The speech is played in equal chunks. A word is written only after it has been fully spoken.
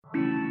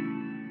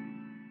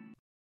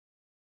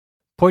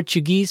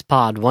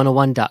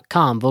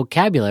PortuguesePod101.com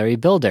Vocabulary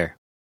Builder.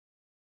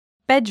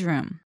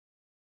 Bedroom.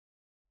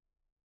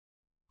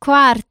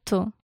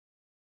 Quarto.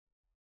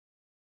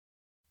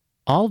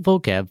 All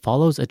vocab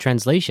follows a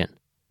translation.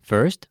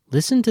 First,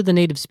 listen to the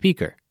native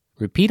speaker.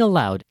 Repeat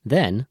aloud,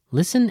 then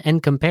listen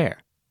and compare.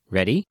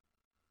 Ready?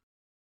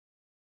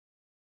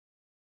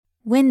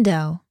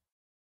 Window.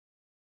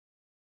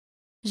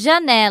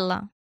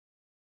 Janela.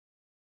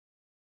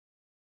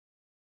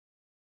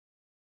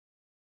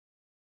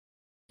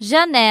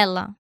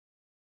 Janela.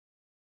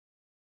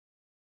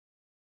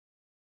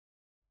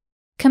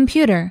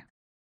 Computer.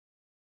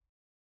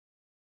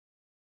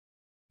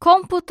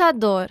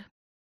 Computador.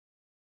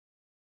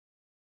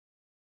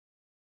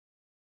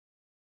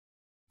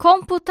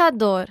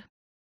 Computador.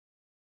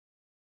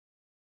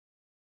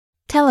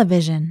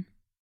 Television.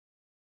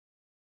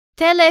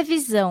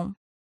 Televisão.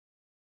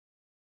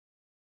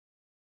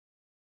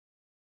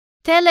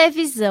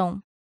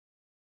 Televisão.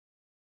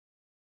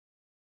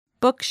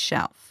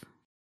 Bookshelf.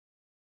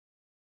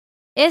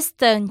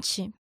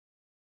 Estante.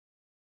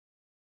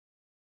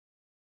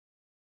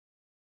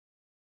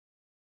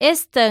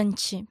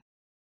 Estante.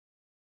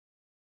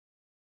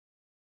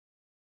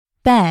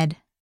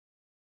 Bed.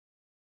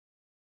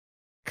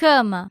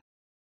 Cama.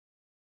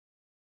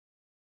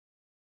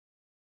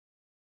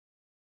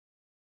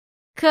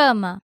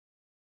 Cama.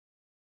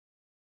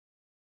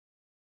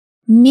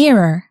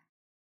 Mirror.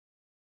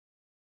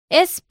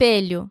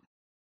 Espelho.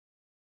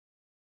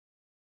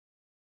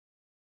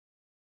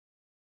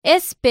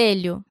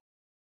 Espelho.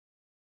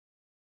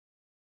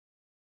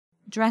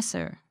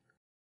 Dresser.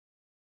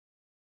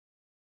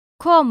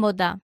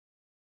 Cômoda.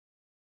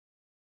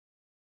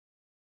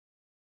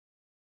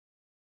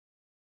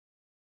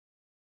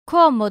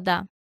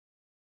 Cômoda.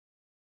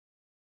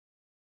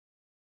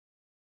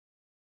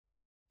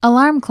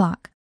 Alarm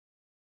clock.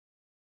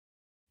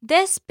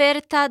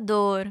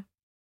 Despertador.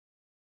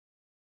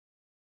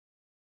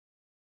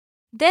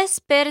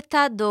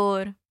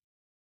 Despertador.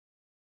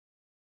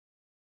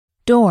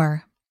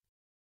 Door.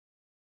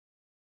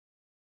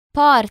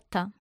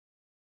 Porta.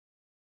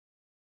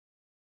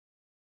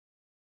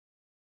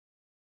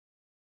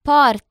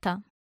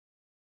 Porta.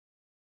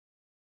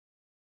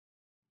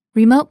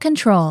 Remote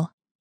control.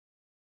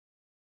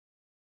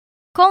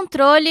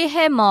 Controle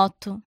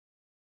remoto.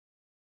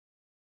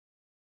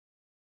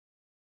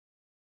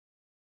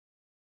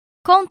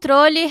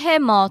 Controle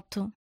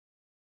remoto.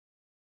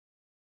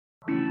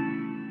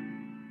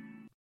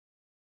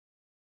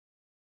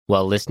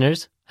 Well,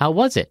 listeners, how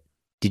was it?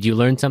 Did you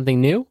learn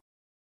something new?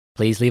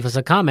 Please leave us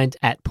a comment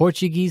at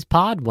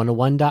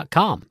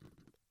PortuguesePod101.com.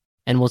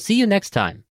 And we'll see you next time.